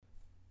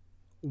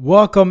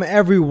Welcome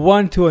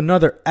everyone to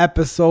another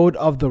episode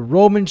of The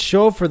Roman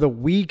Show for the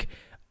week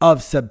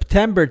of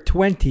September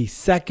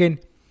 22nd.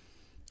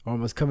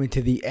 Almost coming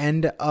to the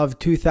end of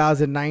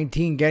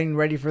 2019, getting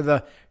ready for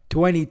the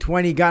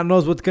 2020. God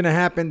knows what's going to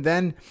happen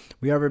then.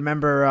 We all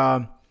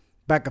remember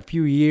back a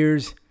few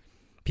years,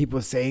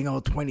 people saying,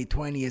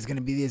 2020 is going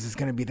to be this, it's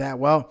going to be that.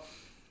 Well,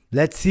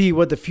 let's see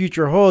what the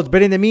future holds.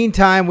 But in the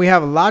meantime, we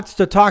have lots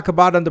to talk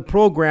about on the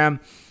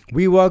program.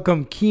 We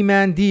welcome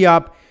Keeman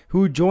Diop,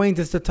 who joins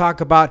us to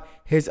talk about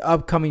his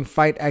upcoming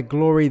fight at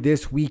Glory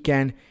this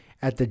weekend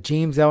at the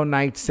James L.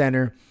 Knight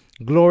Center.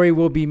 Glory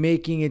will be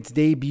making its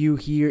debut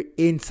here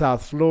in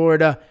South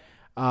Florida.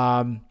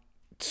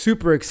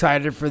 Super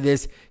excited for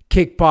this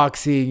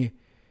kickboxing.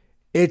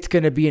 It's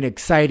going to be an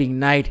exciting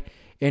night,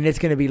 and it's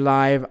going to be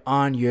live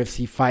on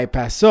UFC Fight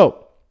Pass.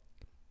 So,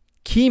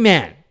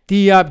 Keeman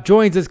Diop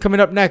joins us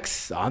coming up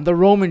next on The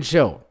Roman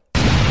Show.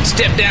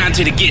 Step down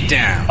to the get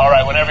down. All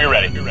right, whenever you're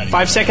ready.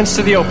 5 seconds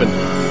to the open.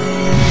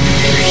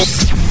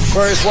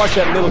 Aquarius, watch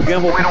that middle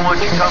gimbal. We don't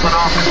want you coming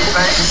off in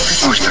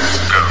space. Booster,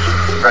 go.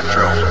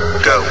 Retro,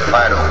 go.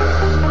 Vital,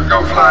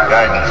 Go fly.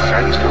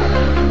 guidance, go.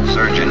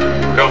 Surgeon,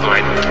 Go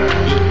flight.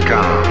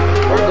 econ,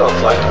 We're go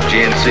flight.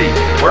 GNC,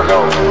 We're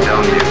go.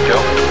 telling you, go.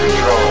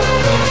 Control,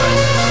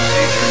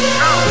 procedure,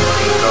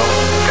 go.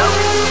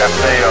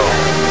 FAO,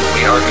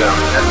 we are go.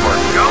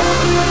 Network, go.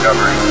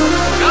 Discovery,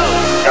 Go.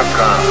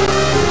 Capcom,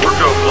 We're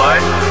go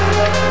flight.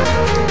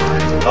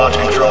 launch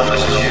control,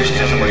 this is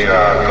Houston, we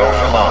are go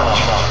for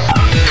launch.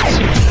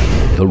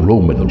 The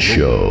Roman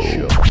Show.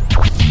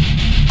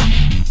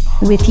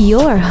 With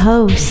your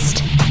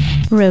host,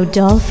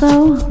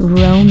 Rodolfo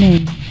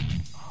Roman.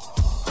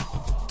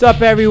 What's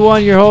up,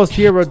 everyone? Your host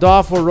here,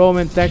 Rodolfo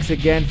Roman. Thanks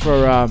again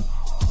for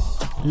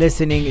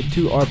listening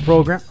to our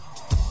program.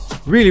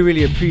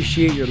 Really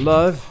appreciate your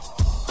love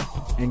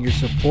and your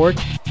support.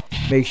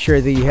 Make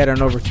sure that you head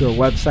on over to our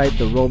website,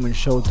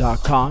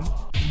 theromanshow.com.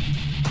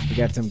 We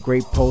got some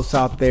great posts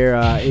out there.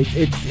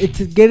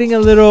 It's getting a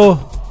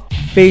little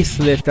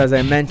facelift, as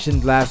I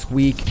mentioned last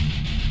week,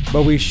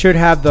 but we should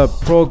have the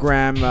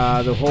program,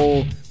 the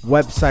whole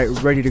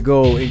website ready to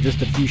go in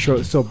just a few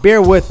short. So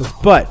bear with us,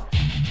 but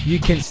you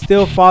can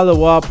still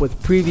follow up with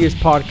previous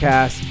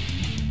podcasts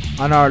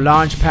on our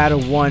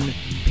Launchpad 1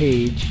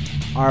 page,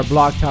 our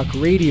Blog Talk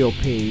Radio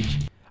page,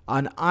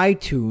 on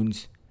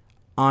iTunes,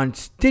 on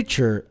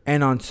Stitcher,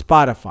 and on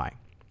Spotify.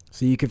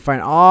 So you can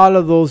find all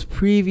of those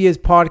previous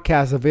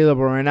podcasts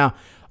available right now.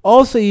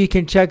 Also, you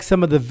can check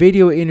some of the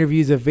video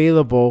interviews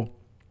available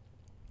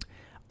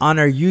on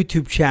our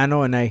YouTube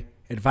channel, and I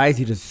advise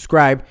you to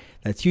subscribe.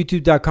 That's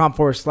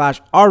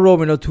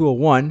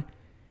youtube.com/rroman0201.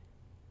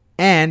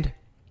 And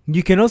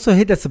you can also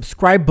hit that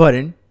subscribe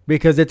button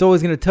because it's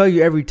always going to tell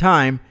you every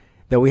time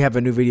that we have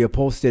a new video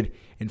posted.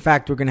 In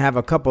fact, we're going to have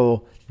a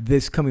couple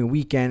this coming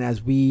weekend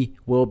as we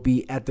will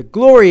be at the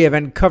Glory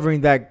event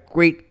covering that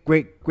great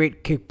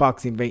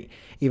kickboxing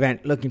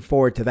event. Looking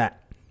forward to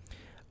that.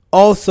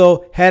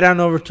 Also, head on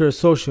over to our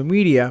social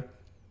media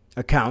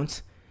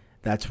accounts.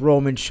 That's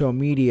Roman Show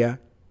Media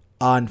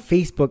on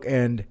Facebook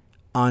and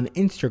on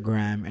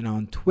Instagram, and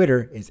on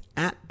Twitter is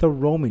at The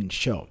Roman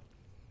Show.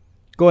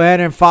 Go ahead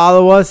and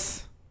follow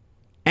us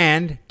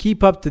and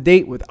keep up to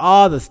date with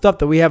all the stuff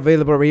that we have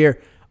available over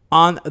here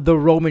on The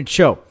Roman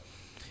Show.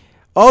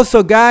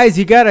 Also, guys,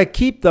 you got to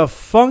keep the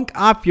funk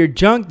off your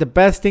junk. The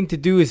best thing to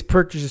do is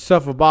purchase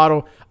yourself a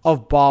bottle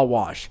of Ball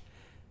Wash.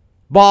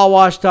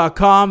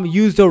 Ballwash.com.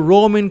 Use the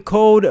Roman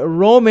code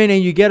Roman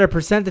and you get a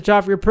percentage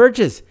off your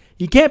purchase.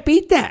 You can't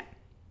beat that.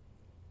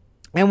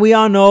 And we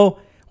all know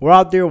we're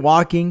out there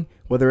walking,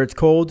 whether it's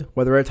cold,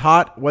 whether it's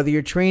hot, whether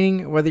you're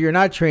training, whether you're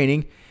not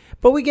training.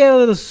 But we get a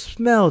little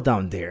smell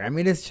down there. I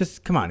mean, it's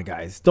just, come on,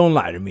 guys. Don't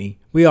lie to me.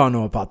 We all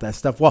know about that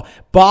stuff. Well,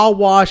 Ball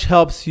Wash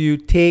helps you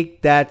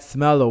take that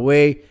smell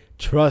away.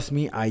 Trust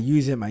me, I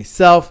use it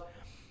myself.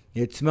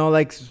 It smells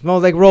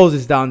like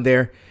roses down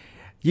there.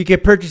 You can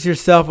purchase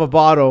yourself a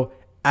bottle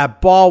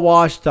at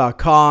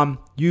ballwash.com.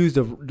 Use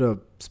the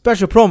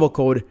special promo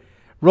code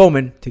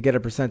Roman to get a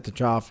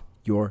percentage off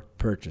your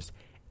purchase.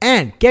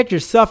 And get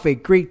yourself a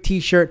great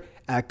t-shirt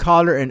at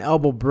Collar and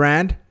Elbow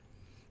Brand.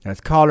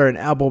 That's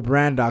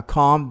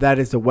collarandelbowbrand.com. That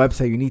is the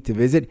website you need to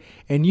visit.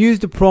 And use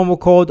the promo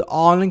code,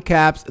 all in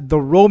caps, The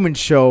Roman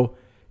Show,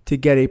 to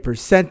get a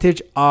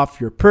percentage off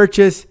your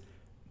purchase.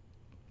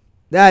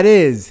 That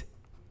is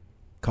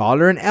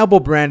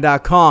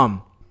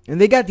collarandelbowbrand.com.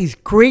 And they got these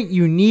great,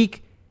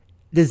 unique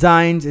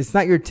designs. It's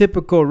not your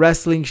typical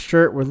wrestling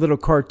shirt with little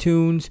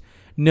cartoons.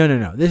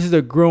 No. This is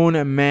a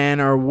grown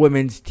man or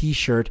woman's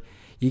t-shirt.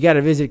 You got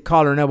to visit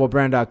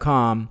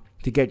collarandelbowbrand.com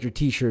to get your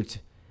t-shirts.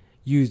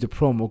 Use the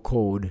promo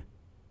code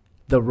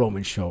The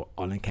Roman Show,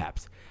 all in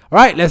caps. All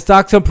right, let's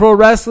talk some pro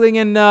wrestling,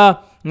 and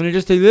in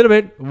just a little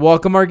bit,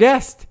 welcome our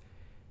guest,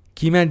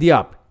 Keeman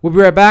Diop. We'll be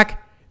right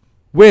back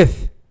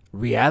with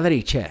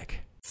Reality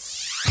Check.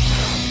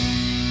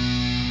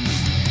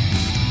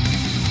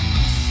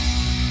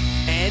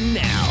 And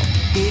now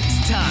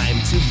it's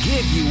time to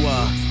give you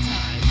a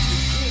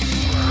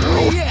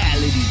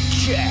reality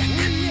check.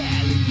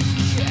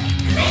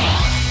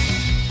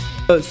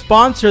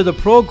 sponsor the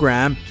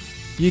program,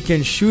 you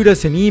can shoot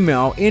us an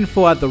email,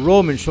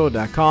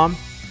 info@theromanshow.com.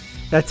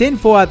 That's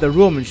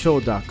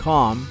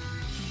info@theromanshow.com.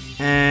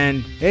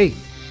 And hey,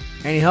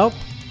 any help?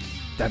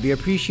 That'd be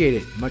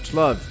appreciated. Much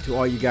love to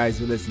all you guys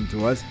who listen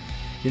to us.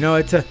 You know,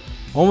 it's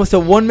almost a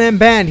one-man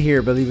band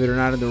here, believe it or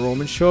not, in The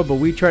Roman Show, but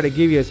we try to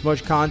give you as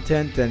much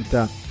content and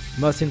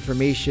much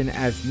information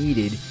as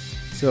needed.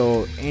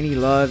 So any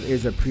love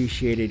is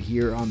appreciated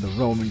here on The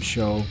Roman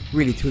Show.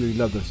 Really, truly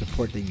love the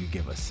support that you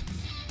give us.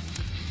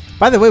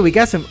 By the way, we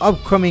got some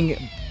upcoming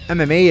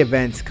MMA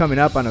events coming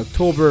up on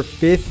October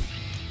 5th.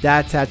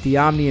 That's at the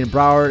Omni in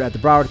Broward, at the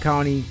Broward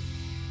County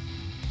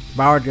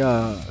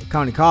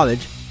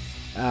College.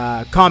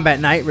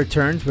 Combat Night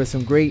returns with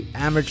some great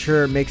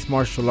amateur mixed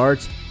martial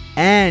arts.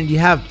 And you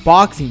have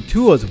boxing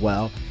too as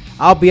well.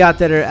 I'll be out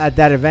there at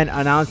that event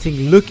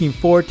announcing. Looking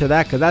forward to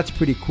that because that's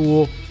pretty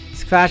cool.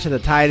 It's Clash of the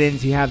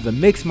Titans. You have the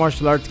mixed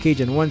martial arts cage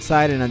on one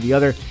side, and on the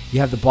other, you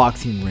have the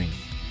boxing ring.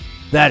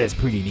 That is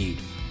pretty neat.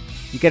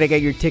 You got to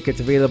get your tickets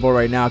available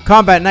right now.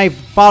 Combat Night,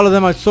 follow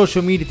them on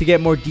social media to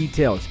get more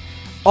details.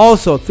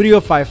 Also,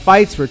 305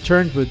 Fights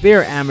returns with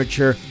their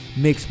amateur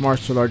mixed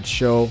martial arts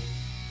show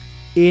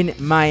in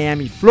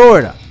Miami,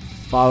 Florida.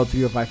 Follow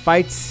 305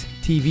 Fights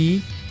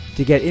TV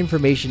to get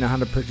information on how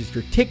to purchase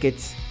your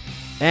tickets.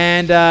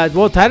 And,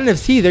 Titan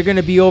FC, they're going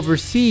to be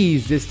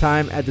overseas this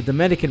time at the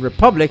Dominican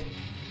Republic.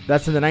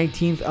 That's on the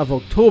 19th of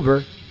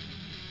October.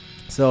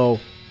 So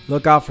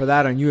look out for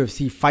that on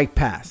UFC Fight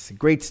Pass.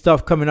 Great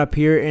stuff coming up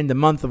here in the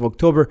month of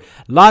October.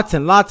 Lots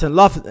and lots and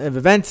lots of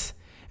events.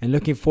 And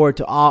looking forward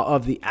to all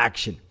of the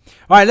action.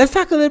 All right, let's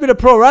talk a little bit of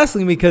pro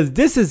wrestling because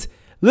this is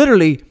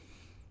literally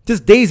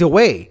just days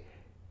away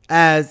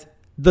as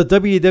the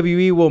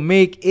WWE will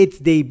make its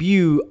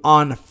debut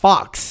on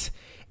Fox.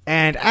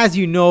 And as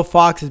you know,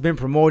 Fox has been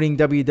promoting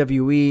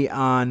WWE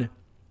on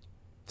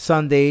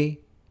Sunday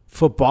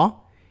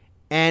Football.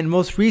 And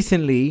most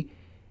recently,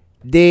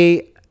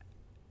 they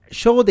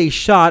showed a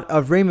shot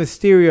of Rey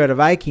Mysterio at a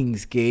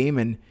Vikings game.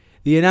 And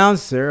the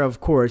announcer,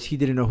 of course, he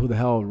didn't know who the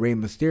hell Rey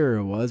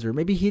Mysterio was. Or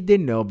maybe he did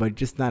know, but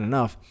just not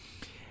enough.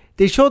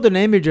 They showed an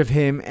image of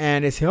him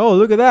and they said, oh,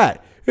 look at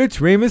that.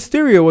 It's Rey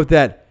Mysterio with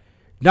that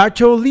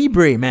Nacho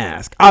Libre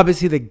mask.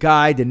 Obviously, the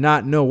guy did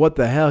not know what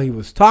the hell he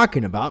was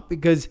talking about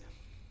because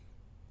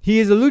he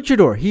is a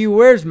luchador. He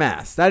wears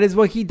masks. That is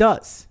what he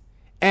does.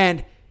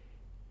 And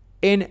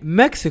in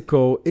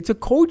Mexico, it's a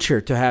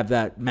culture to have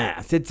that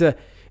mask.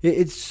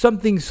 It's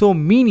something so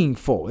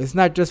meaningful. It's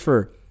not just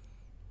for,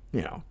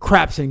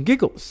 craps and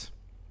giggles.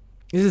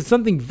 This is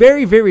something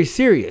very, very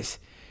serious.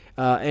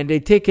 And they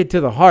take it to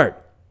the heart.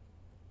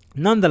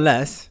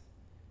 Nonetheless,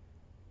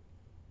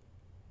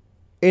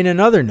 in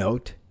another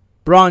note,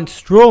 Braun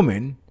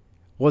Strowman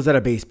was at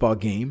a baseball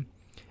game,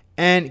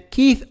 and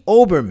Keith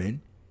Olbermann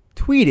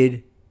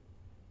tweeted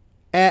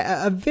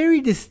a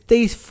very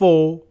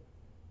distasteful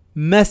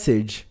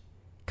message,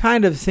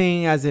 kind of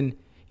saying as in,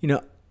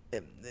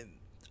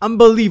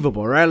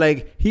 unbelievable, right?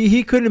 Like,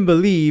 he couldn't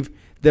believe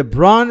that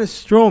Braun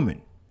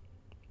Strowman,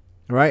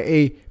 right,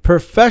 a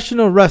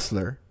professional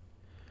wrestler,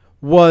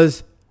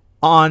 was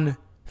on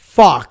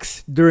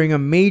Fox during a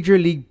Major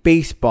League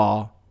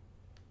Baseball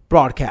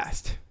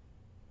broadcast.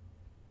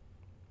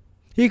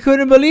 He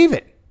couldn't believe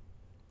it.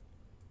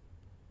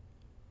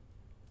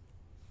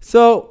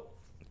 So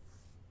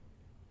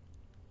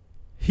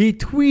he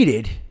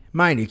tweeted,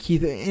 mind you,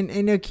 Keith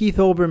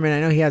Olbermann,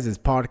 I know he has his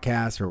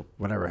podcast or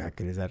whatever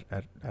heck it is. I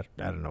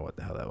don't know what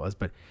the hell that was,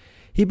 but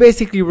he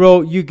basically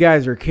wrote, "You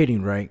guys are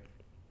kidding, right?"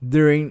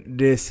 during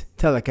this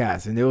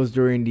telecast, and it was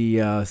during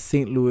the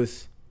St.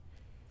 Louis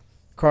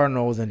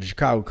Cardinals and the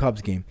Chicago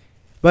Cubs game.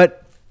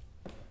 But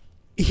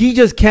he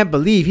just can't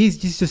believe, he's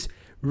just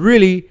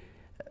really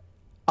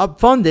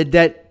upfunded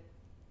that,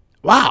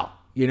 wow,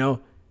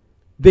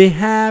 they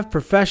have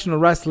professional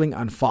wrestling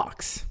on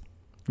Fox.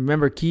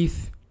 Remember,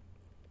 Keith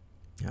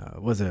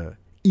was a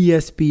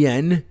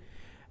ESPN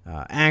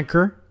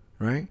anchor,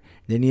 right?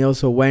 Then he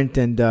also went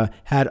and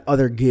had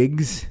other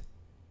gigs.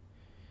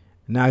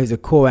 Now he's a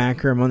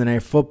co-anchor on Monday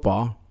Night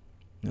Football.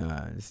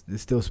 It's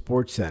still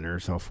Sports Center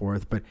and so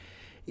forth. But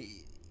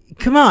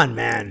come on,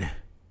 man.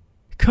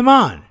 Come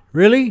on.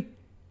 Really?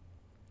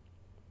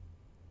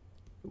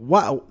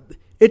 Wow.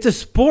 It's a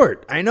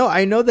sport. I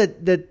know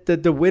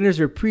that the winners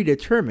are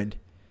predetermined.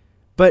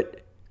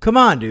 But come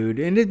on, dude.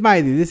 And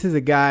this is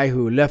a guy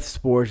who left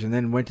sports and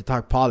then went to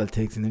talk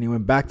politics, and then he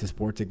went back to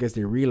sports. I guess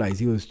they realized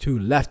he was too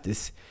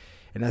leftist,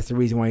 and that's the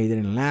reason why he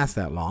didn't last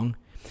that long.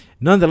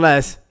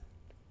 Nonetheless,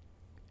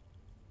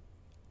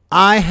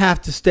 I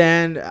have to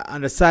stand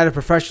on the side of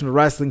professional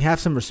wrestling, have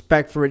some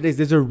respect for it.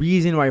 There's a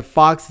reason why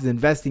Fox is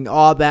investing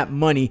all that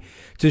money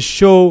to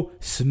show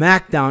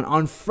SmackDown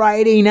on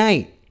Friday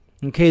night.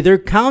 Okay, they're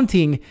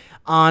counting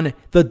on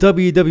the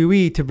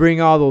WWE to bring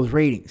all those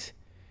ratings.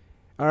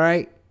 All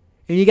right?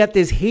 And you got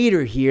this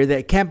hater here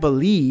that can't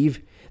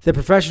believe that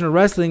professional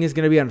wrestling is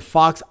going to be on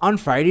Fox on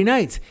Friday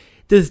nights.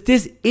 Does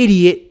this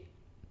idiot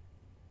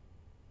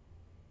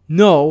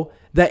know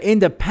that in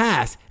the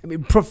past,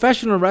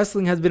 professional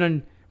wrestling has been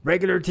on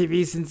regular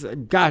TV since,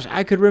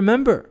 I could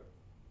remember.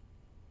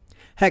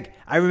 Heck,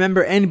 I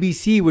remember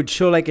NBC would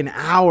show like an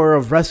hour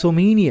of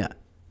WrestleMania.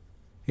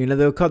 You know,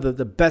 they'll call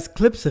the best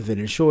clips of it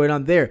and show it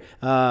on there.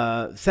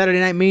 Saturday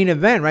Night Main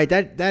Event, right?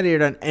 That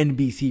aired on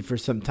NBC for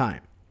some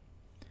time.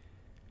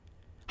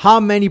 How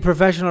many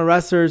professional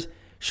wrestlers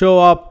show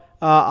up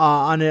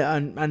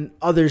on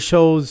other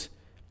shows,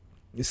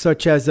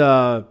 such as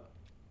the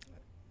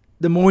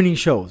morning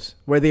shows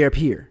where they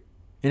appear?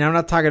 And I'm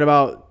not talking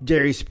about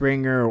Jerry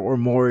Springer or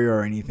Maury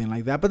or anything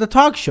like that, but the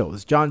talk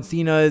shows. John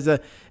Cena is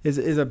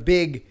a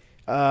big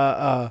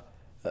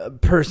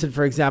person,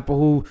 for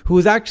example,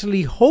 who's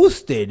actually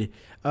hosted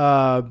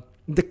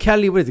the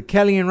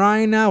Kelly and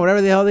Ryan now,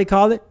 whatever the hell they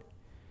call it.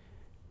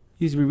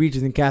 Used to be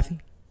Regis and Kathy.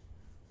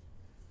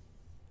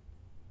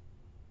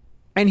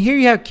 And here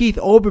you have Keith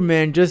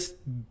Olbermann just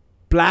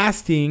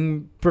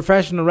blasting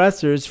professional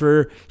wrestlers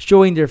for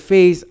showing their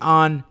face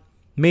on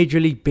Major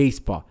League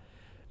Baseball.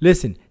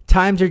 Listen,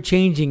 times are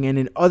changing, and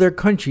in other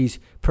countries,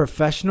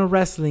 professional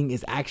wrestling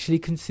is actually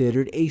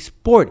considered a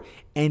sport,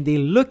 and they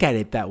look at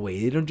it that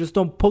way. They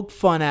don't poke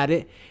fun at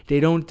it. They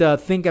don't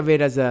think of it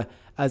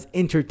as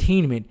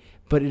entertainment,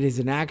 but it is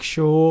an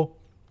actual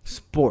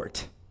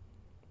sport.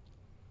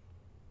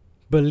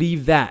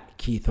 Believe that,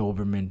 Keith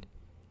Olbermann.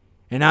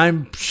 And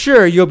I'm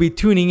sure you'll be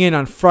tuning in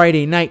on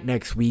Friday night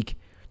next week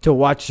to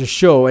watch the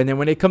show. And then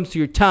when it comes to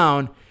your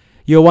town,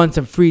 you'll want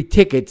some free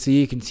tickets so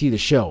you can see the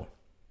show.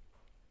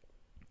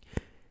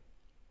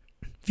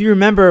 If you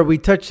remember, we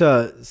touched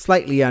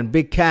slightly on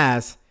Big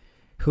Cass,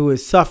 who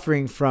is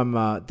suffering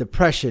from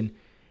depression.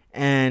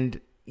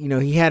 And, you know,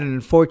 he had an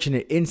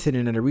unfortunate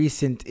incident at a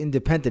recent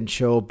independent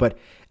show. But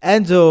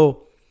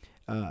Enzo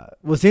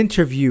was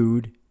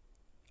interviewed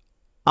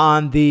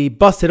on the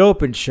Busted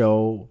Open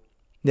show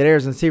that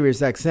airs on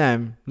Sirius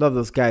XM. Love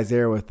those guys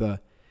there with Dave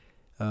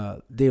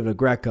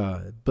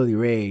LaGreca, Billy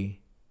Ray,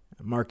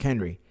 Mark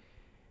Henry.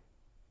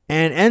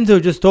 And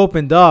Enzo just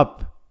opened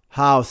up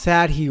how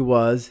sad he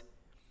was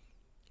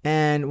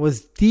and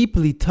was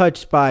deeply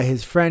touched by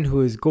his friend who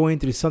is going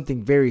through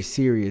something very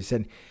serious.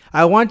 And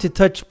I want to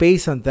touch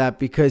base on that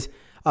because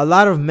a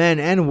lot of men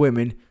and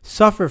women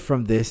suffer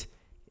from this,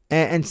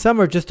 and some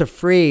are just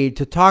afraid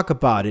to talk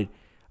about it.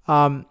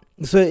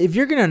 So if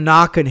you're going to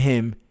knock on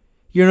him,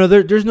 you know,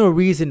 there's no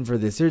reason for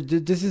this.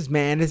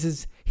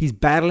 He's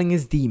battling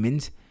his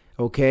demons,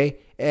 okay?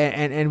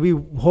 And we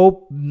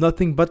hope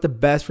nothing but the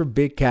best for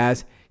Big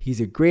Cass. He's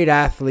a great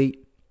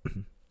athlete.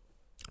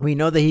 We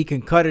know that he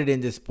can cut it in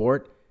this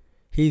sport.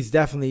 He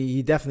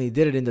definitely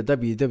did it in the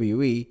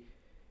WWE.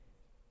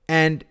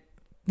 And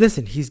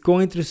listen, he's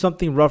going through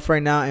something rough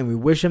right now, and we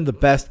wish him the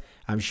best.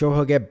 I'm sure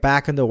he'll get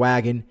back on the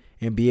wagon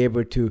and be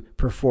able to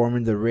perform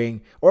in the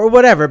ring or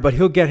whatever, but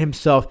he'll get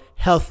himself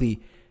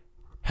healthy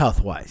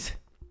health-wise.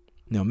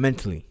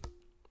 Mentally.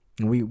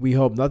 And we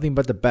hope nothing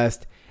but the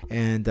best.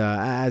 And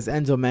as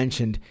Enzo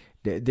mentioned,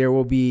 there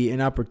will be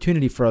an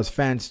opportunity for us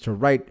fans to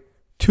write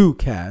to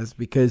Kaz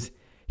because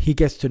he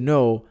gets to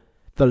know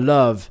the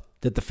love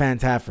that the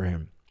fans have for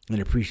him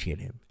and appreciate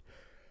him.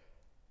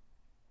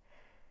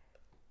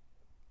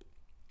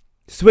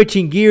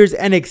 Switching gears,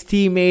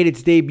 NXT made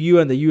its debut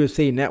on the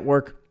USA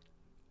Network.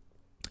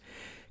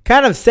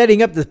 Kind of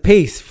setting up the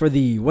pace for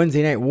the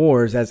Wednesday Night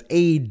Wars as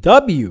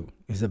AEW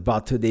is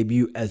about to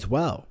debut as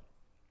well.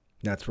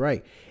 That's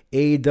right.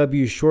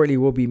 AEW shortly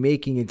will be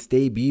making its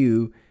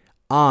debut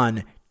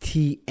on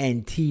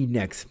TNT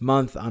next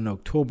month on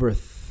October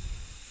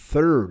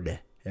 3rd,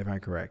 if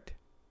I'm correct.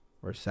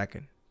 Or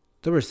 2nd.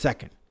 October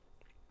 2nd.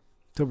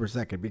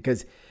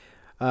 Because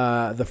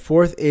the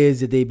 4th is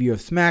the debut of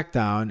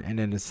SmackDown, and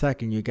then the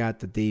 2nd you got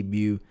the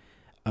debut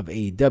of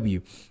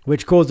AEW,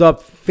 which goes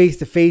up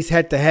face-to-face,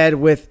 head-to-head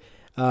with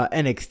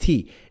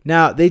NXT.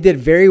 Now, they did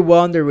very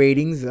well in their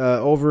ratings,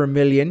 over 1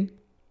 million.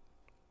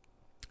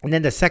 And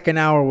then the second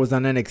hour was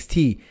on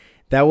NXT.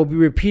 That will be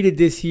repeated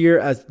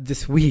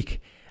this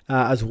week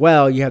as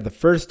well. You have the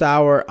first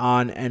hour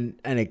on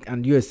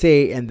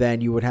USA, and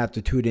then you would have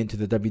to tune into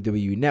the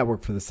WWE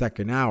Network for the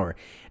second hour.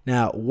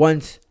 Now,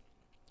 once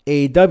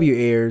AEW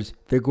airs,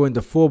 they're going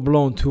to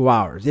full-blown 2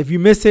 hours. If you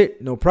miss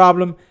it, no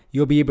problem.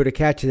 You'll be able to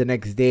catch it the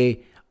next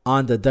day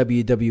on the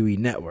WWE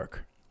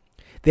Network.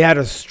 They had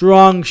a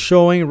strong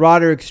showing.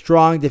 Roderick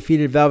Strong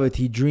defeated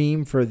Velveteen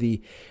Dream for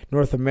the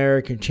North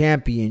American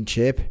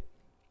Championship.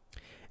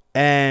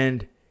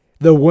 And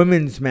the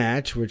women's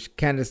match, which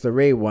Candice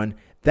LeRae won,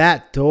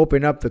 that to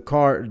open up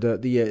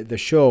the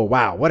show.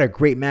 Wow, what a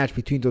great match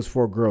between those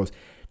four girls.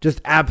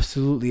 Just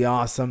absolutely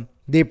awesome.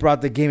 They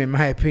brought the game, in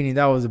my opinion.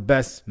 That was the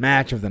best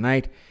match of the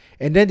night.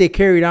 And then they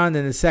carried on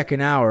in the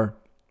second hour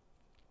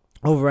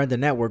over on the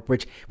network,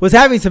 which was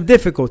having some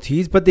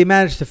difficulties, but they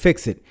managed to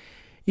fix it.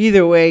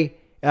 Either way,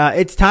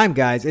 it's time,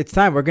 guys. It's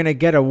time. We're going to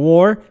get a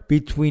war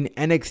between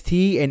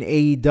NXT and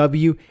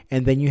AEW,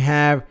 and then you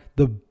have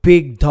the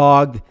big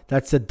dog,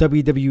 that's the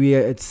WWE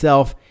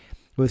itself,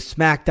 with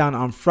SmackDown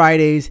on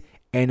Fridays,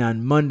 and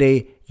on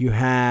Monday you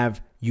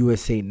have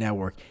USA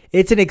Network.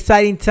 It's an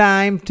exciting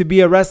time to be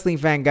a wrestling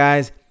fan,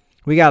 guys.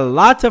 We got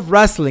lots of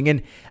wrestling,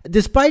 and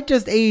despite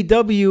just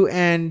AEW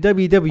and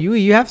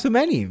WWE, you have so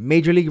many.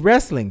 Major League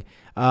Wrestling,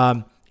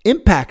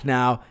 Impact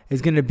now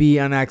is going to be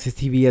on Access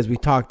TV, as we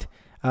talked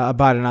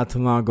about it not too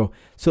long ago.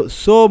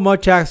 So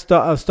much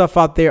stuff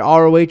out there.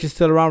 ROH is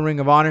still around, Ring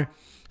of Honor.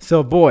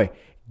 So, boy,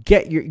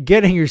 get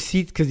in your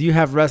seats, because you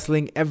have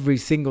wrestling every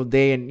single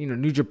day. And,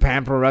 New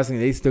Japan Pro Wrestling,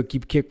 they still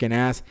keep kicking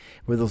ass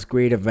with those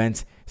great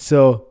events.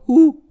 So,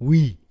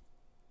 we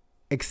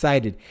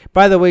excited.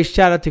 By the way,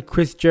 shout out to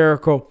Chris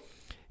Jericho.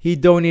 He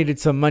donated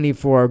some money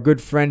for our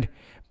good friend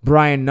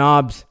Brian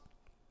Knobs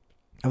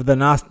of the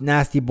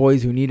Nasty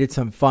Boys, who needed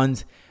some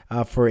funds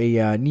for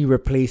a knee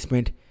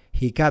replacement.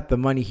 He got the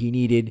money he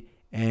needed,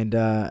 and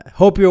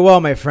hope you're well,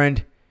 my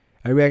friend.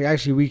 I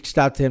actually reached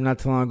out to him not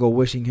too long ago,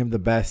 wishing him the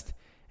best,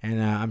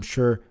 and I'm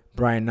sure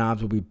Brian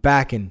Knobs will be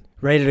back and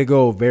ready to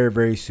go very,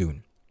 very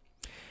soon.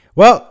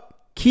 Well,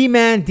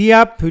 Keeman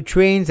Diop, who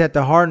trains at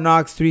the Hard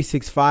Knocks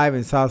 365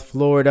 in South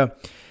Florida,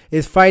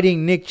 is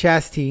fighting Nick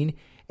Chastain,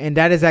 and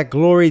that is at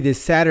Glory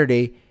this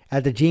Saturday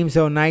at the James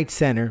L. Knight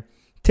Center.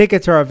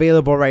 Tickets are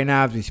available right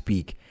now as we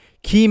speak.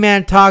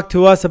 Keeman talked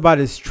to us about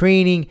his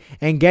training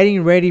and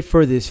getting ready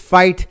for this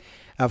fight,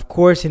 of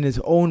course, in his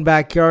own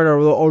backyard.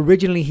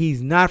 Originally,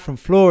 he's not from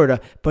Florida,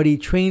 but he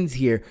trains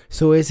here,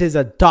 so it's his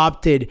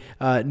adopted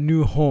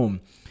new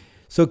home.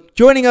 So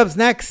joining us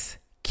next,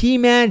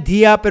 Keeman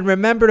Diop. And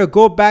remember to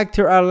go back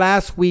to our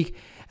last week,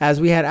 as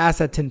we had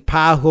Asatin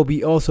Pa, who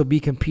will also be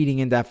competing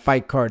in that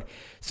fight card.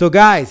 So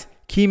guys,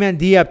 Keeman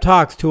Diop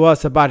talks to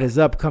us about his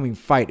upcoming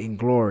fight in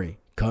Glory,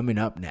 coming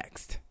up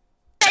next.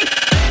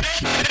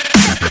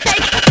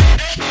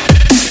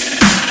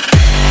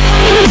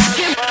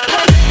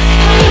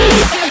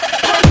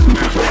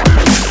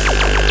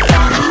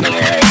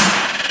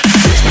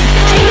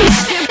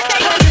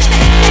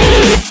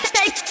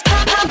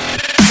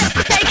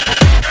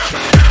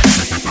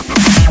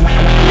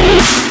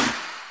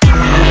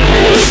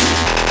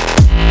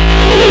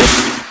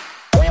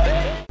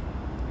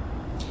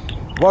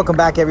 Welcome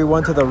back,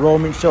 everyone, to the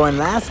Roman Show. And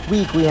last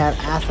week we had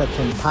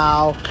Asatin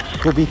Pao,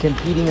 who will be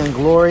competing in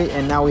Glory,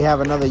 and now we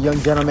have another young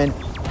gentleman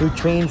who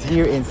trains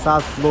here in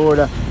South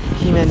Florida,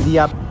 Keeman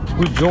Diop,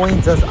 who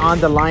joins us on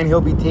the line.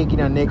 He'll be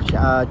taking on Nick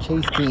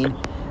Chastain,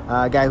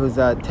 a guy who's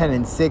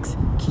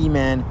 10-6,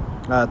 Keeman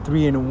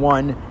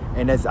 3-1,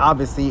 and that's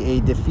obviously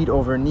a defeat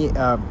over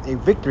a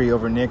victory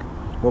over Nick.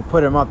 We'll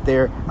put him up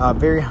there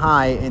very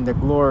high in the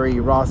Glory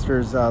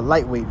roster's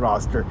lightweight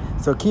roster.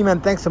 So, Keeman,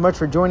 thanks so much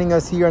for joining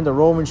us here on the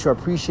Roman Show.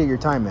 Appreciate your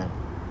time, man.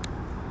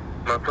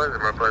 My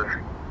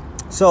pleasure.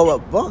 So,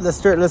 let's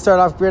start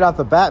off great off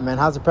the bat, man.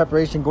 How's the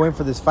preparation going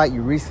for this fight?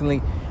 You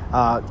recently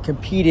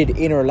competed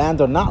in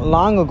Orlando not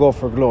long ago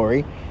for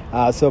Glory,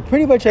 so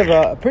pretty much of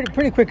a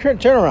pretty quick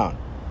turnaround.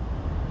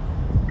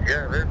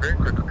 Yeah, very, very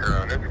quick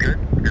turnaround. That's good.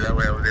 Because that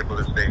way I was able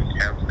to stay in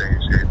camp, stay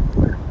in shape,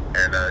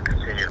 and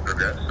continue to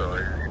progress. So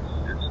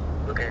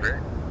it's looking great.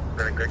 It's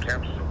been a good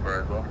camp so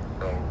far as well.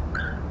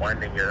 So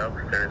winding it up,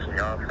 finishing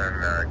off,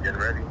 and getting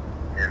ready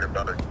in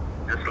about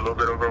just a little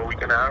bit over a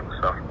week and a half.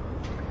 So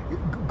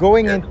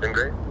it's been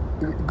great.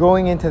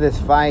 Going into this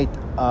fight,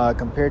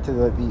 compared to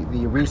the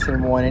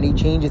recent one, any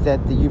changes that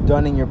you've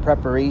done in your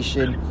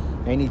preparation?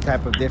 Any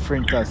type of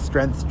different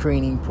strength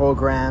training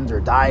programs or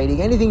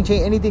dieting? Anything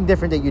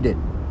different that you did?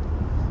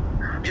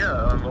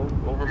 Yeah,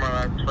 over my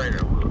last fight,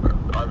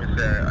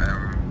 obviously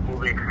I'm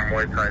moving from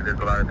Muay Thai. There's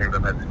a lot of things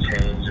I've had to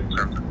change in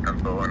terms of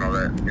tempo and all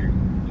that,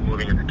 and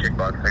moving into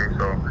kickboxing.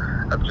 So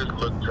I've just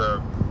looked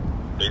to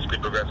basically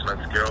progress my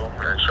skill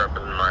and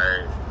sharpen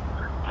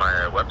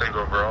my weapons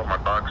overall, my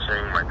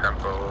boxing, my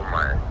tempo,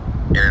 my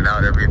in and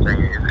out, everything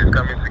is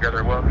coming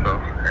together well. So,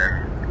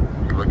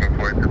 and I'm looking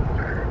forward to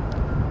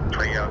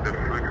playing out the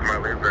fruits of my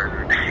labor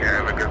and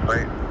have a good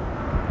fight.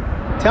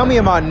 Tell me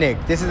about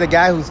Nick. This is a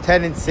guy who's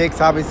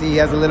 10-6. Obviously, he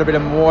has a little bit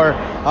of more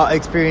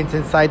experience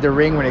inside the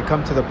ring when it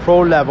comes to the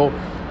pro level.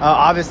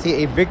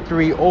 Obviously, a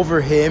victory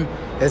over him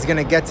is going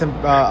to get some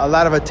a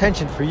lot of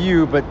attention for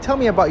you. But tell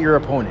me about your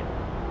opponent.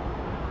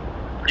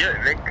 Yeah,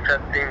 Nick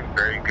Chastain,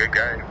 very good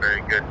guy,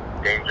 very good,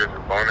 dangerous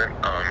opponent.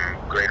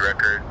 Great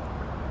record.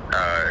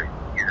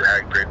 He's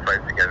had great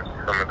fights against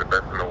some of the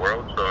best in the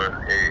world. So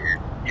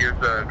he has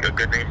a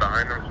good name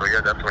behind him. So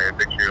yeah, definitely a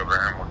victory over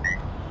him would be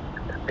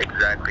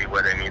exactly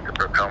what I need to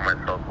propel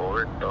myself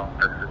forward. So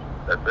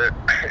that's it.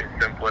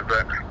 Simple as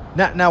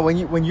that. Now,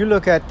 when you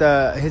look at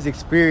his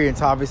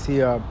experience,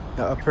 obviously a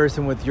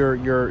person with your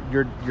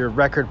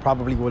record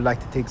probably would like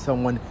to take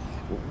someone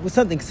with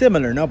something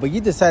similar, no? But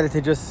you decided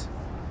to just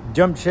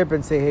jump ship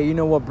and say, hey, you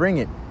know what, bring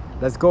it.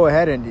 Let's go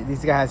ahead. And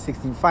this guy has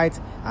 16 fights.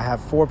 I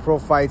have 4 pro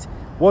fights.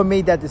 What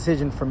made that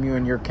decision from you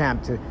and your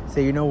camp to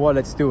say, you know what,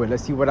 let's do it.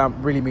 Let's see what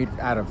I'm really made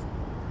out of.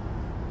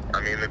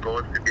 I mean, the goal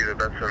is to be the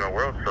best in the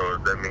world, so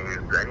that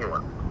means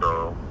anyone.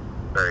 So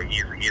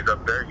he's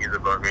up there. He's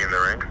above me in the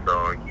ranks,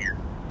 so he's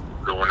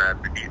the one that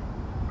has to beat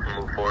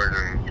to move forward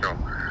and,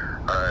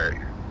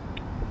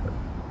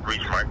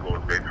 reach my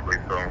goals, basically.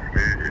 So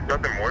it's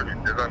nothing more.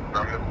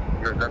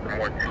 There's nothing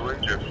more to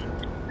it. Just,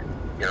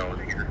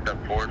 he's a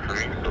step forward for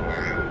me, so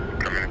I'm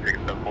coming to take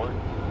a step forward.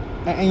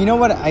 And you know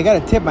what? I got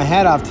to tip my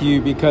hat off to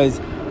you because,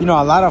 a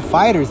lot of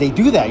fighters, they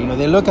do that.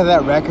 They look at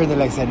that record, they're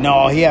like,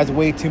 no, he has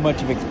way too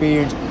much of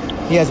experience.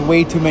 he has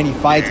way too many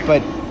fights,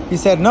 but he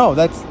said, no,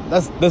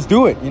 let's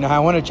do it. I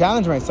want to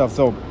challenge myself.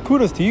 So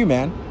kudos to you,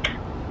 man.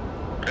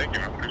 Thank you,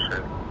 man. Appreciate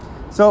it.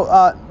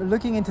 So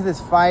looking into this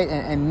fight,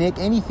 and Nick,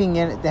 anything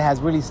in it that has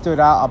really stood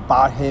out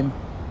about him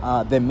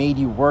that made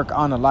you work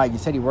on a lot? You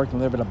said he worked a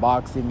little bit of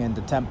boxing and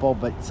the tempo,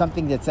 but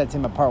something that sets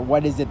him apart.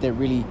 What is it that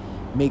really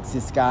makes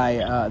this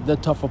guy the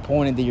tough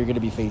opponent that you're going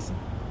to be facing?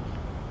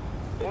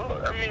 Well,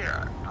 I mean,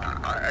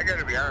 I got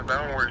to be honest.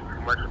 I don't worry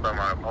too much about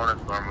my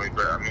opponents normally,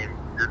 but I mean,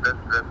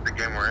 that's the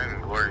game we're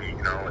in.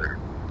 Where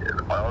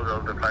all the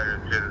other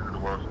fighters here at the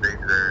world stage,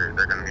 they're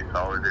going to be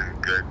solid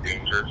and good,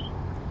 dangerous,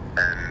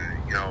 and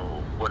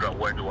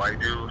what do I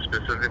do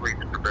specifically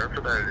to prepare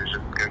for that is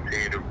just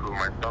continue to improve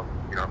myself.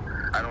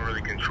 I don't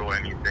really control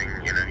anything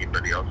in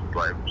anybody else's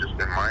life, just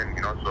in mine.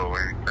 So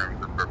in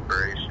terms of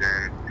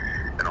preparation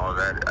and all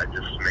that, I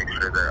just make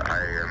sure that I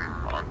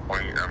am on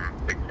point. I'm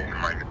fixing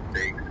my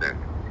mistakes and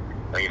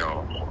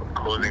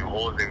closing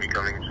holes and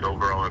becoming just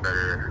overall a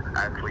better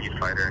athlete,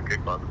 fighter, and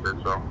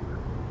kickboxer. So,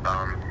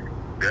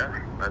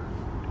 yeah,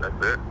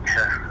 that's it.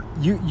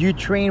 Yeah. You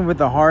train with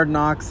the Hard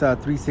Knocks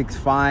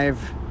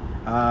 365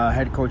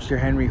 head coach here,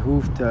 Henry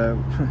Hooft,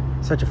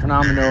 such a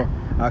phenomenal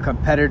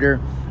competitor.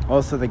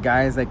 Also, the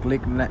guys like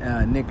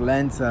Nick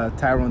Lentz,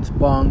 Tyrone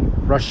Spong,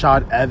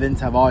 Rashad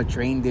Evans have all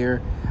trained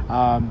there.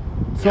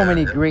 So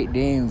many great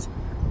names.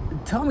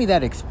 Tell me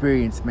that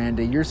experience, man,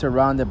 that you're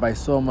surrounded by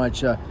so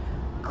much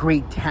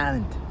great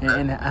talent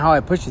and how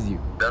it pushes you.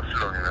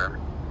 Definitely, man.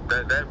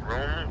 That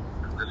room,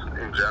 just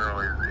in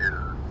general,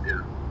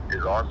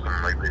 is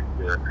awesome. Like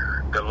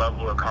the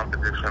level of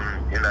competition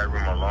in that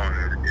room alone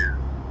is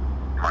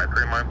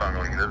pretty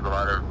mind-boggling. There's a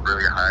lot of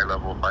really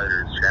high-level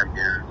fighters,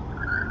 champions,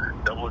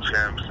 double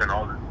champs, and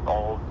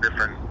all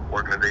different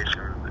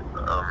organizations,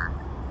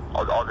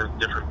 all the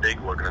different big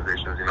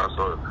organizations.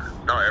 So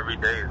every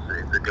day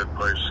is a good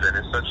push, and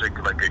it's such a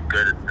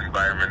good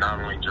environment, not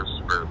only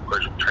just for the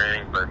push of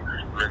training, but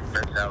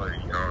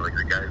mentality. Like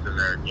the guys in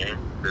their game,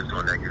 there's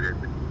no negative,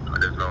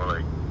 there's no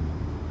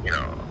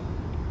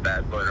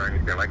bad blood or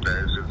anything like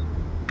that. It's just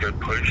good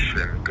push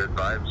and good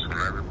vibes from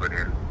everybody,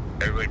 and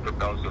everybody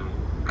propels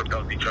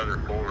each other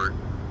forward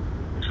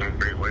in some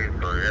great ways.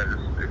 So yeah,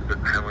 it's a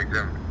family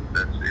gym.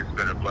 It's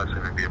been a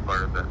blessing to be a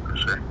part of that for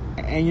sure.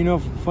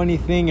 And funny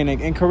thing,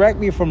 and correct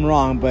me if I'm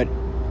wrong, but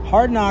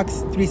Hard Knocks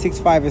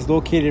 365 is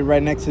located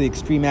right next to the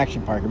Extreme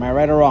Action Park. Am I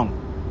right or wrong?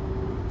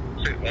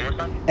 Say it one more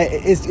time?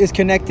 Is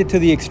connected to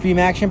the Extreme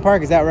Action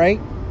Park. Is that right?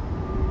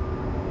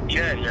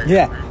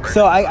 Yeah. Right.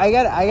 So I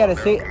gotta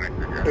say,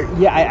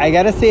 I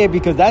gotta say it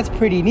because that's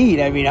pretty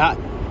neat. I mean, all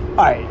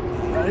right.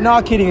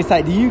 Not kidding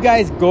aside, do you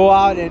guys go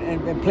out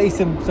and play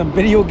some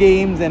video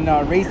games and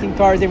racing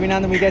cars every now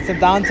and then we get some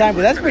downtime?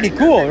 But that's pretty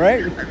cool,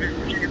 right? I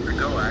mean, you get to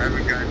go. I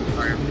haven't gotten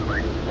time to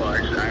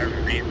I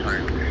haven't made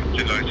time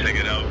to go and check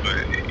it out. But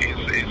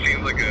it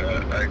seems like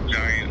a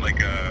giant,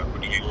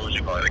 what would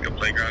you call it, like a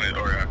playground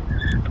or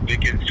a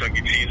big kid's Chuck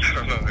E. Cheese. I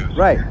don't know.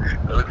 Right.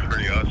 That looks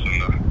pretty awesome,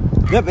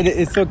 though. Yeah, but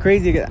it's so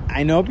crazy.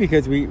 I know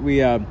because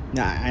I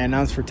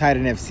announced for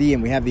Titan FC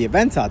and we have the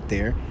events out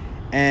there.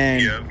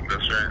 And yeah,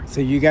 that's right.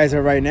 So you guys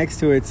are right next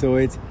to it. So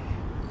it's,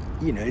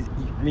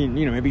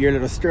 maybe you're a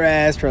little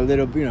stressed or a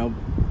little,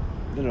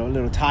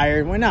 little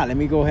tired. Why not? Let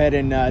me go ahead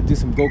and do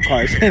some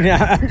go-karts. No, you're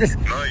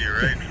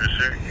right, for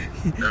sure.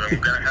 I'm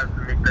going to have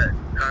to make that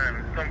time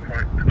at some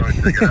point to go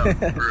check it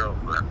out for real.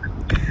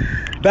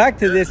 But. Back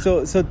to this.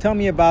 So tell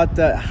me about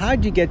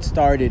how'd you get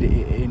started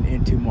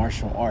into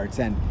martial arts?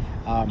 And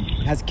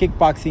has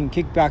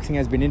kickboxing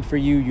has been in for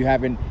you? You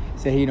haven't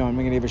said, hey, I'm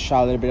going to give a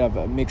shot a little bit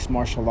of mixed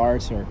martial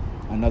arts or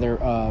another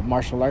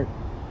martial art?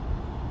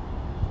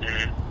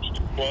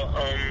 Mm-hmm. Well,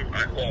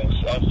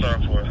 I'll start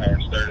off with how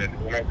it started.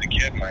 When I was a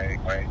kid, my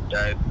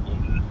dad,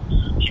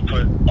 he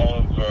put all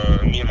of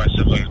me and my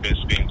siblings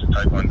basically into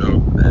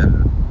Taekwondo, and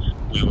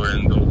we were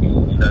in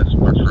that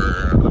sport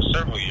for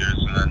several years.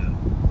 And then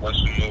once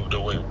we moved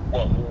away,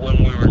 when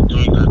we were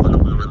doing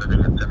Taekwondo, we were living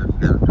in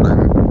Tennessee at the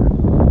time,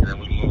 and then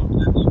we moved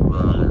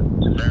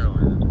to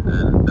Maryland,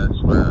 and that's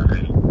where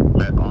I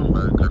met Amba,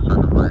 a good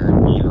friend of mine.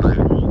 He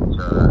invited me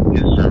to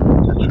his gym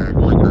to train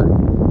Muay Thai,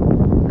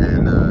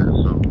 and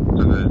so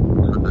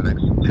for the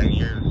next 10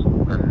 years,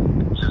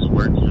 I'm just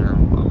working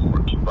for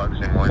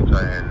kickboxing, Muay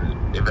Thai,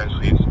 and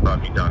eventually it's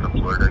brought me down to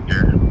Florida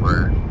here,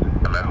 where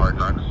I'm at Hard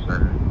Knocks,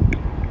 and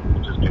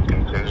just been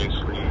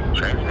continuously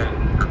training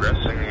and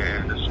progressing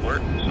in the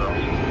sport. So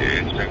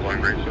it's been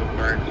going great so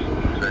far. It's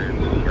exciting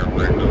to see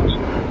where it goes.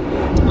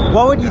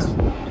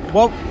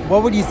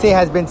 What would you say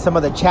has been some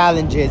of the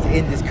challenges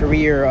in this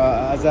career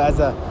as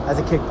a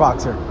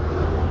kickboxer?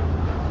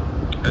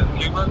 As a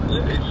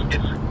kickboxer,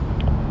 it's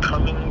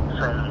coming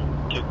from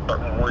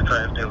kickboxing, Muay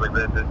Thai, and things like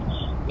that.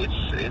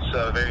 It's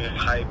a very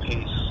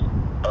high-paced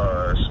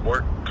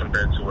sport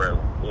compared to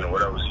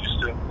what I was used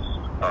to.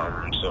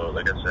 So,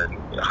 like I said,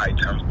 high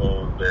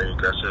tempo, very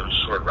aggressive,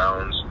 short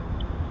rounds.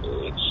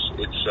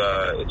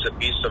 It's a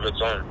beast of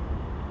its own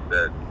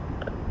that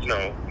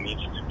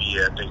needs to be,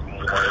 I think,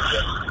 more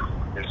addressed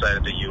inside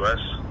of the U.S.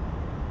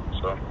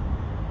 So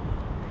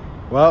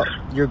Well,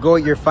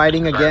 you're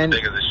fighting again. Not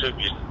as big as it should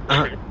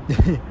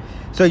be.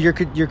 So you're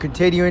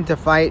continuing to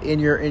fight in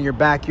your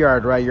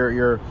backyard, right?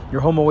 Your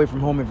home away from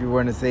home, if you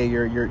want to say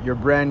your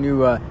brand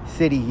new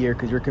city here,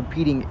 because you're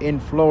competing in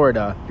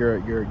Florida, your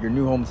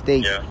new home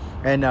state. Yeah.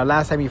 And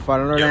last time you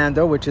fought in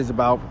Orlando, which is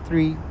about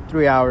three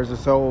hours or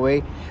so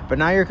away. But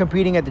now you're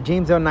competing at the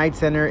James L. Knight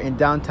Center in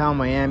downtown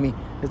Miami.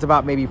 It's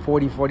about maybe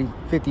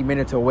 50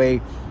 minutes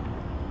away.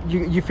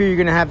 You feel you're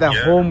gonna have that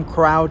home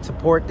crowd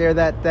support there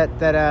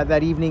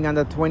that evening on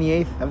the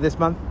 28th of this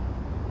month?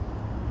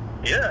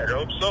 Yeah, I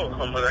hope so.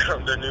 I'm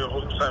the new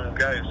hometown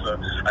guy, so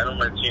I know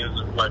my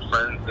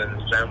friends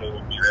and family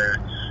will be there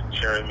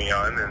cheering me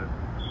on, and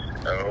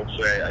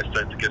hopefully I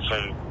start to get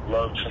some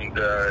love from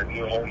the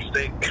new home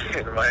state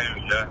in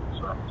Miami. Yeah,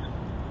 so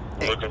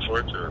I'm looking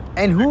forward to it.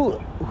 And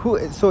who?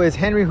 So is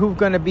Henry Hoof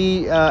going to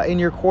be in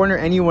your corner?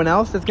 Anyone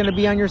else that's going to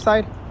be on your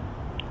side?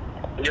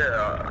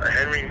 Yeah,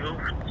 Henry Hoof,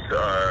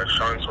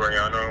 Sean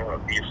Soriano, a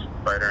beast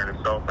fighter in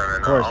himself,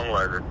 and then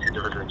Onwa, the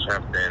 2-division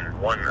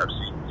champion, 1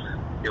 FC.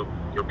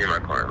 You'll be my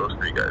corner, those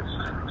 3 guys.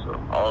 So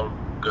all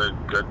good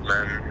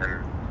men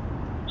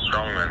and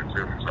strong men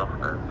too. So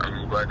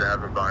I'm glad to have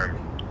them behind me.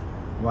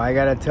 Well, I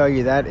gotta tell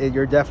you that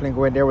you're definitely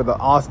going there with an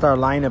all-star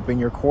lineup in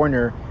your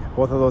corner.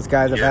 Both of those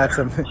guys have had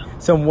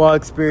some well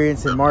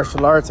experience in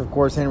martial arts. Of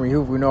course, Henry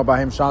Hoof, we know about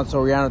him. Sean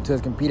Soriano too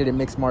has competed in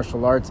mixed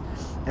martial arts,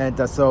 and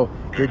so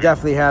you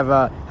definitely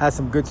have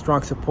some good,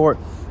 strong support.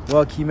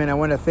 Well, Keeman, I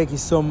want to thank you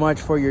so much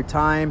for your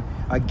time.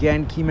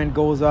 Again, Keeman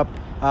goes up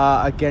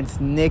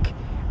against Nick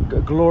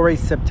Glory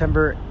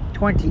September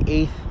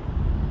 28th,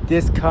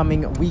 this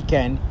coming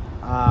weekend.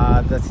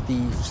 That's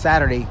the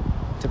Saturday,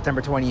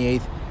 September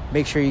 28th.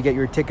 Make sure you get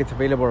your tickets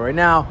available right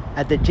now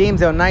at the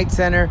James L. Knight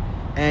Center.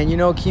 And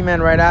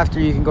Keeman, right after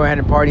you can go ahead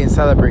and party and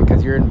celebrate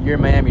because you're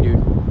in Miami,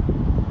 dude.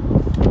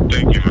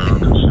 Thank you, man. I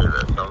appreciate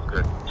that. Sounds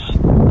good.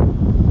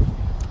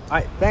 All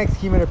right, thanks,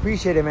 Keeman.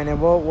 Appreciate it, man. And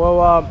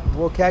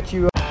we'll catch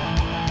you.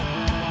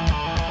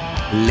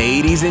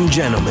 Ladies and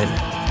gentlemen,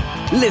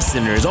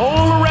 listeners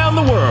all around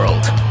the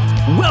world,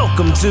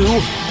 welcome to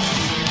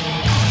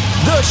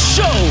The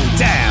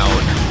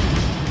Showdown.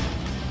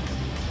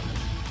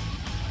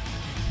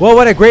 Well,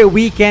 what a great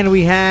weekend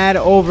we had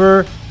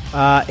over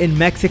in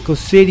Mexico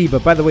City.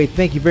 But by the way,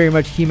 thank you very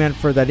much, Keeman,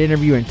 for that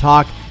interview and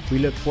talk. We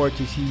look forward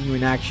to seeing you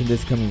in action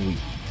this coming week.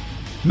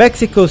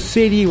 Mexico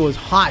City was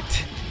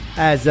hot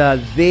as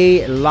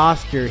they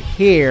lost their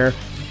hair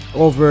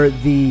over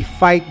the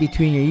fight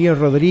between Yair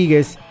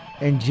Rodriguez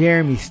and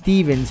Jeremy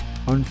Stevens.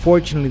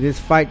 Unfortunately, this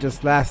fight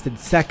just lasted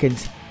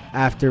seconds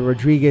after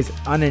Rodriguez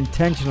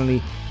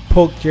unintentionally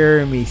poked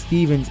Jeremy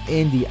Stevens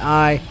in the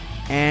eye,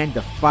 and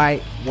the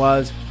fight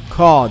was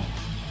called.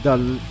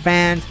 The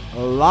fans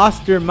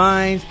lost their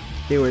minds.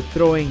 They were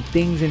throwing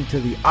things into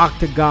the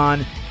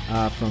octagon,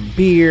 from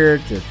beer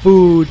to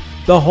food,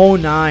 the whole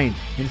nine.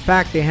 In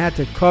fact, they had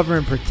to cover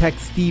and protect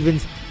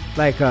Stevens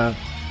like a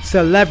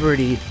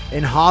celebrity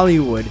in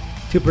Hollywood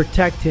to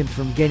protect him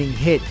from getting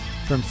hit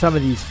from some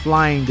of these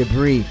flying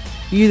debris.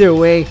 Either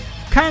way,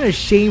 kind of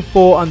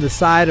shameful on the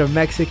side of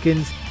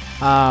Mexicans.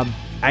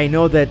 I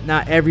know that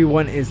not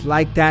everyone is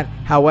like that.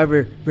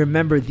 However,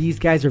 remember, these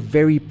guys are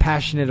very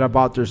passionate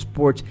about their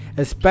sports,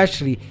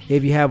 especially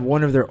if you have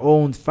one of their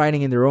own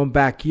fighting in their own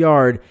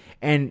backyard.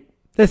 And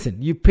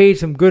listen, you paid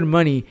some good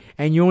money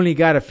and you only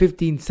got a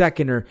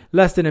 15-second or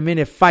less than a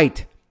minute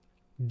fight.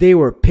 They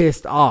were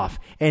pissed off.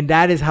 And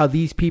that is how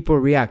these people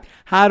react.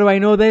 How do I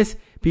know this?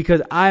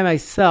 Because I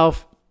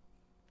myself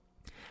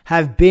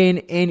have been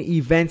in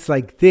events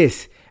like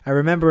this. I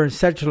remember in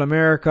Central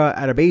America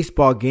at a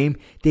baseball game,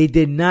 they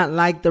did not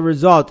like the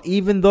result,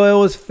 even though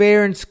it was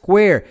fair and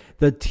square.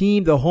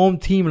 The home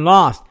team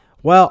lost.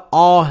 Well,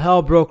 all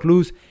hell broke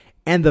loose,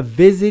 and the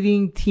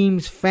visiting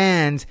team's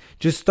fans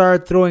just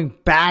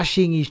started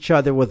bashing each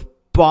other with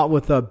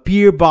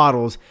beer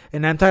bottles,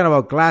 and I'm talking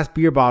about glass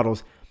beer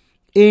bottles,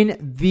 in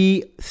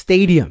the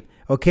stadium.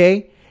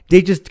 Okay,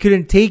 they just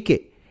couldn't take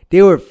it.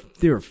 They were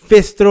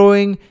fist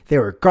throwing. They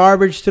were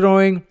garbage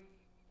throwing.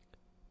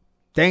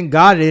 Thank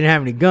God they didn't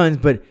have any guns,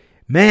 but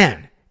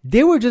man,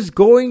 they were just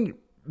going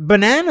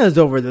bananas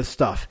over this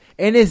stuff.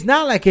 And it's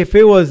not like if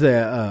it was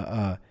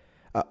a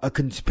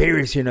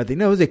conspiracy or nothing.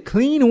 No, it was a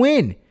clean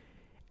win.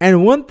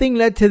 And one thing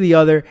led to the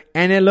other,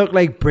 and it looked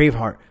like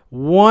Braveheart.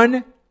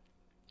 One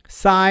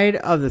side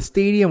of the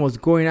stadium was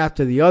going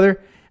after the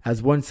other,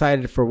 as one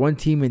sided for one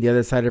team and the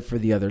other sided for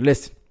the other.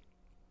 Listen,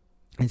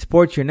 in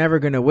sports, you're never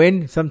going to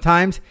win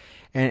sometimes,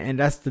 and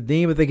that's the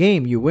name of the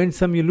game. You win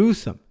some, you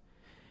lose some.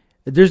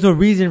 There's no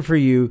reason for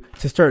you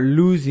to start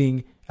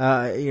losing,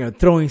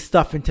 throwing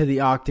stuff into the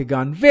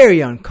octagon.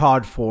 Very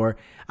uncalled for.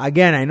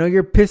 Again, I know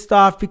you're pissed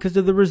off because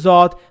of the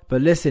result,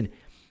 but listen,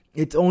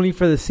 it's only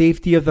for the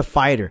safety of the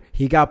fighter.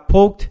 He got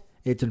poked.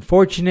 It's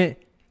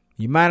unfortunate.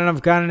 You might not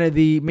have gotten to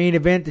the main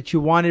event that you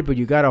wanted, but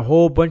you got a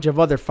whole bunch of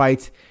other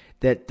fights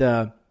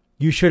that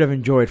you should have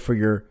enjoyed for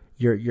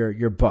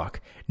your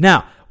buck.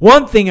 Now,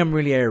 one thing I'm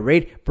really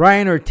irate,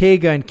 Brian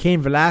Ortega and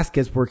Cain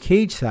Velasquez were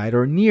cage side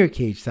or near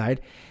cage side.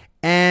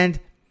 And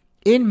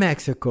in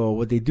Mexico,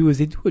 what they do is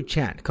they do a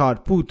chant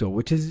called puto,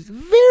 which is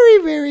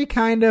very, very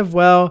kind of,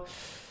 well,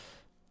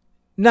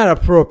 not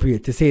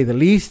appropriate to say the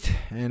least.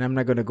 And I'm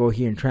not going to go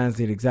here and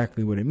translate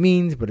exactly what it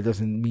means, but it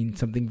doesn't mean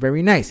something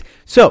very nice.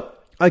 So,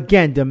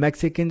 again, the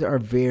Mexicans are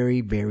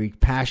very, very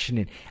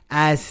passionate.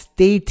 As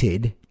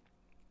stated,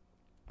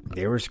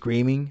 they were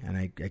screaming, and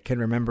I can't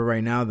remember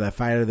right now the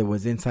fighter that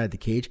was inside the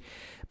cage,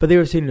 but they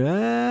were saying,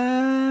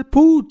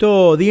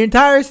 puto, the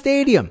entire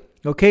stadium,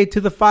 okay, to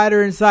the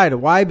fighter inside.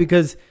 Why?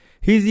 Because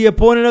he's the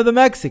opponent of the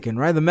Mexican,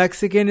 right? The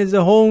Mexican is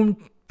a home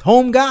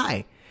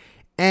guy.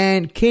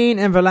 And Kane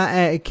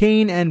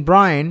and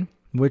Brian,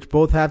 which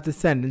both have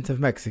descendants of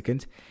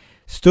Mexicans,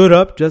 stood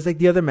up just like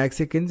the other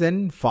Mexicans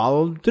and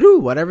followed through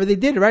whatever they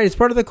did, right? It's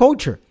part of the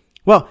culture.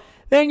 Well,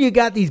 then you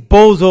got these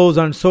bozos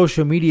on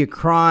social media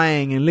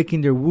crying and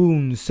licking their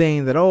wounds,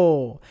 saying that,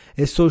 oh,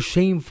 it's so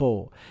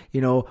shameful.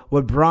 You know,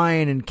 what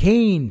Brian and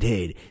Kane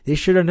did. They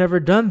should have never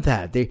done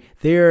that.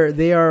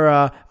 They are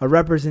a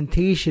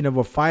representation of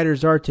what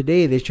fighters are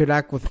today. They should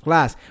act with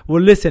class.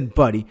 Well, listen,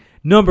 buddy.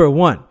 Number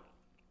one,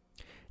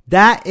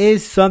 that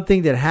is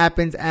something that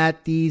happens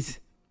at these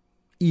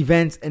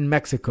events in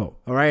Mexico.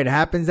 All right. It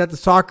happens at the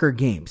soccer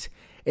games.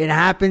 It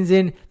happens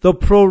in the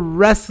pro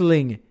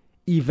wrestling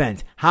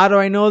events. How do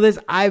I know this?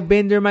 I've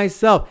been there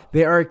myself.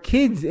 There are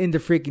kids in the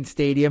freaking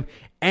stadium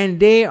and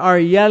they are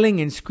yelling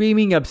and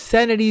screaming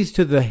obscenities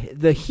to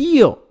the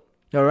heel.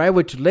 All right.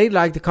 Which they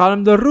like to call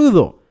him the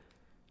rudo.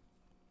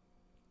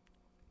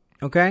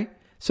 Okay.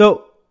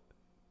 So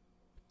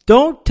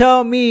don't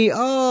tell me,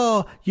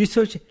 oh, you're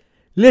so...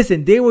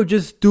 Listen, they were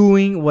just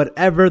doing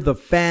whatever the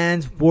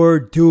fans were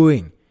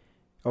doing.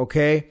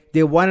 Okay?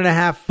 They wanted to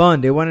have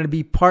fun. They wanted to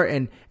be part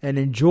and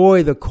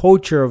enjoy the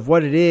culture of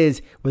what it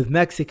is with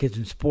Mexicans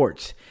in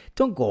sports.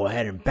 Don't go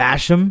ahead and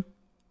bash them.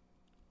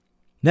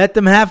 Let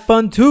them have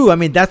fun too. I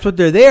mean, that's what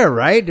they're there,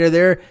 right? They're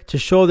there to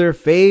show their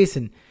face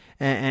and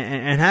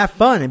have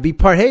fun and be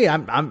part. Hey,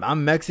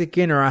 I'm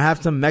Mexican, or I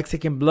have some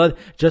Mexican blood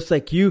just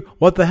like you.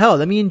 What the hell?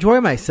 Let me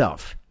enjoy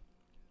myself.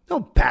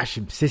 Don't bash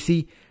him,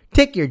 sissy.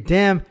 Take your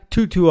damn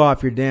tutu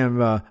off your damn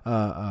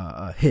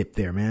hip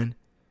there, man.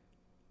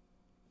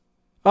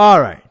 All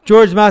right.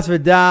 George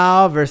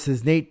Masvidal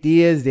versus Nate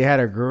Diaz. They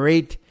had a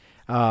great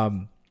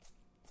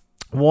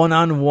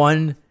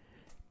one-on-one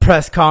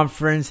press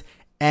conference.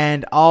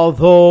 And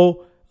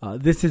although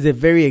this is a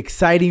very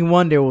exciting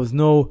one, there was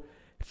no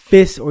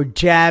fists or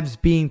jabs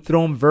being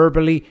thrown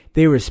verbally.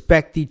 They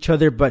respect each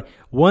other. But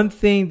one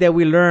thing that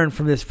we learned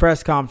from this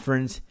press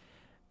conference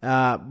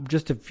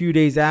just a few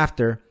days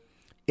after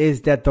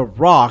is that The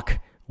Rock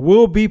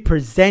will be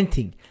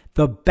presenting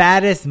the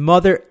Baddest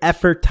Mother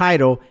Effer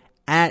title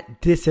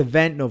at this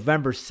event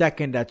November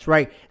 2nd. That's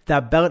right.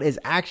 That belt is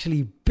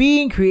actually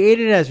being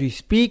created as we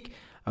speak.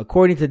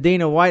 According to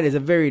Dana White, it's a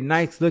very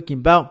nice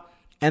looking belt.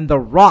 And The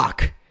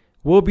Rock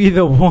will be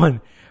the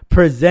one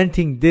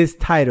presenting this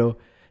title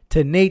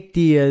to Nate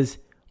Diaz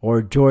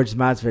or George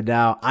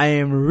Masvidal. I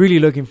am really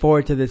looking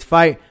forward to this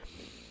fight.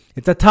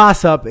 It's a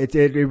toss-up. It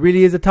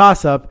really is a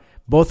toss-up.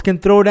 Both can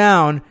throw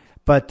down.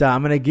 But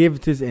I'm going to give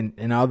to,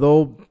 and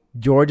although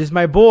George is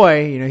my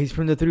boy, you know, he's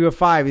from the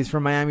 305, he's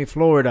from Miami,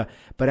 Florida,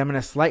 but I'm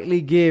going to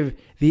slightly give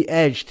the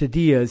edge to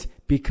Diaz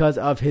because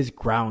of his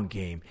ground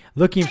game.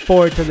 Looking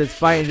forward to this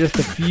fight in just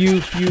a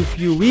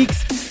few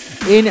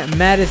weeks in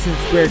Madison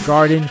Square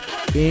Garden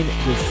in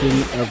the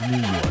city of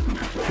New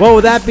York. Well,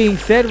 with that being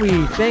said,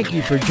 we thank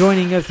you for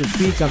joining us this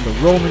week on The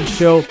Roman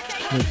Show.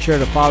 Make sure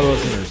to follow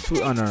us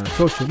on our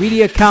social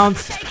media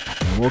accounts.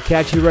 And we'll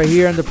catch you right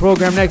here on the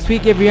program next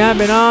week. If you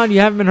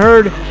haven't been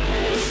heard,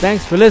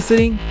 thanks for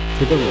listening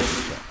to The Roman.